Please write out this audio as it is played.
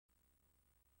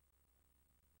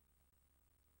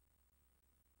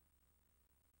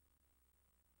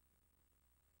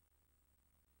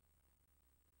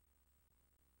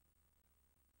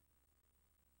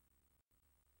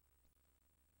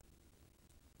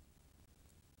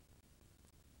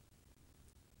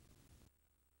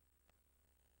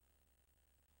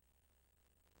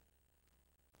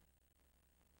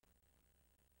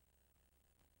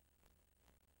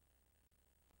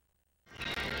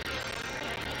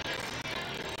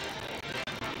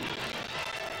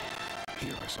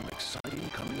Here are some exciting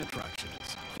coming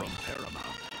attractions from Paramount.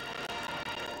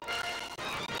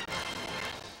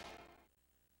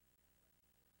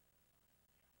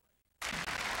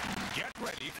 Get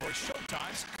ready for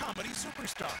Showtime's Comedy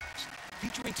Superstars,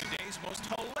 featuring today's most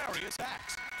hilarious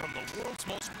acts from the world's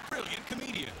most brilliant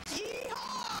comedians.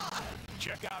 Yeehaw!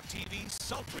 Check out TV's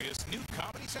sultriest new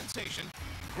comedy sensation,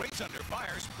 Grace Under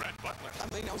Fire's Brett Butler.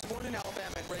 I mean, I was born in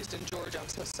Alabama and raised in Georgia. I'm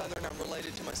so Southern, I'm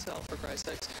related to myself, for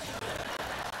Christ's sakes.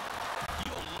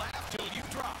 You'll laugh till you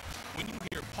drop when you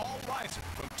hear Paul Reiser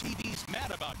from TV's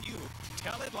Mad About You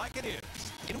tell it like it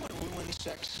is. You know what ruins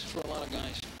sex for a lot of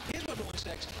guys? Here's what ruins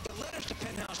sex. The letters to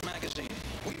Penthouse magazine.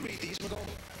 We read these and we go,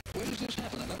 where does this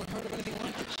happen? I've never heard of anything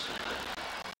like this.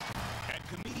 And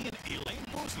comedian Elaine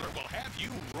Boozler will have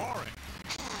you roaring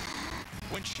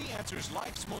when she answers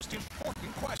life's most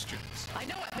important questions. I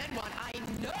know what men want. I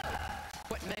know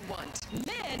what men want.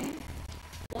 Men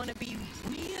want to be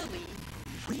really,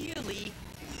 really,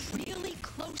 really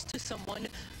close to someone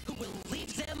who will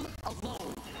leave them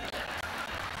alone.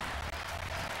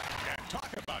 And talk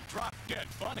about drop-dead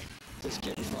funny. This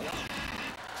kid is full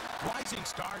on. Rising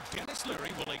star Dennis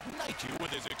Leary will ignite you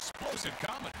with his explosive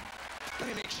comedy. Let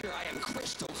me make sure I am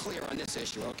crystal clear on this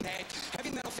issue, okay?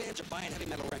 Heavy metal fans are buying heavy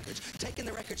metal records, taking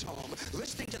the records home,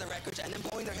 listening to the records, and then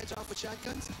blowing their heads off with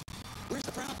shotguns. Where's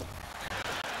the problem?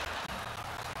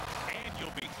 And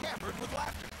you'll be hammered with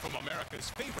laughter from America's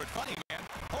favorite funny man,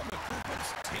 Home Improvement's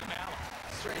Tim Allen.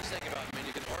 Strange thing about men,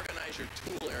 you can organize your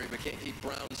tool area, but can't keep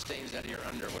brown stains out of your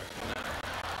underwear.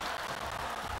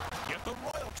 Get the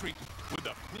royal treatment with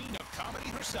the queen of comedy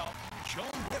herself,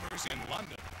 Joan Rivers in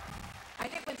London. I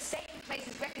think when Satan plays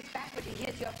his records backward, he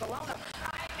hears your corona.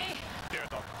 They're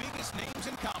the biggest names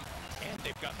in comedy, and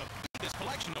they've got the biggest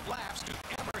collection of laughs to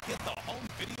ever hit the home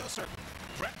video circuit.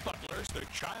 Brett Butler's The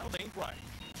Child Ain't Right.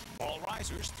 Paul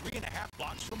Reiser's 3.5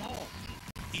 Blocks from Home.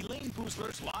 Elaine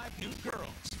Boozler's Live Nude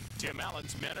Girls. Tim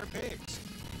Allen's Men Are Pigs.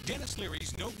 Dennis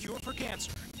Leary's No Cure for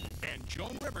Cancer. And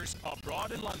Joan Rivers'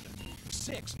 Abroad in London.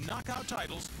 6 knockout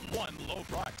titles, 1 low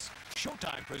price.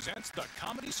 Showtime presents the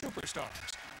Comedy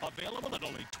Superstars. Available at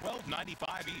only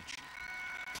 $12.95 each.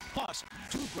 Plus,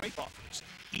 2 great offers.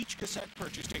 Each cassette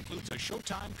purchased includes a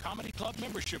Showtime Comedy Club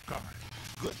membership card.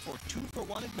 Good for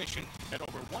 2-for-1 admission at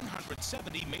over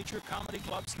 170 major comedy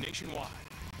clubs nationwide.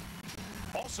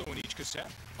 Also in each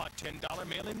cassette, a $10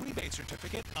 mail-in rebate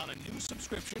certificate on a new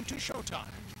subscription to Showtime.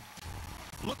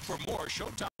 Look for more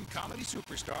Showtime Comedy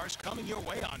Superstars coming your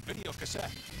way on video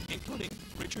cassette, including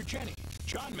Richard Jenny,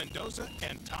 John Mendoza,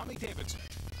 and Tommy Davidson.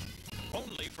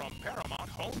 Only from Paramount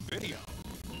Home Video.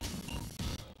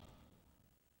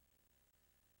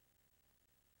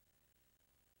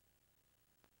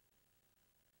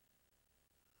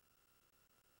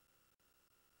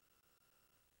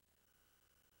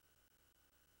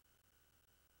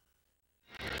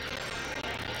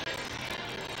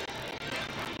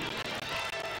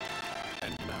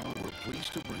 And now we're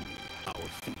pleased to bring you our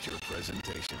feature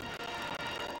presentation.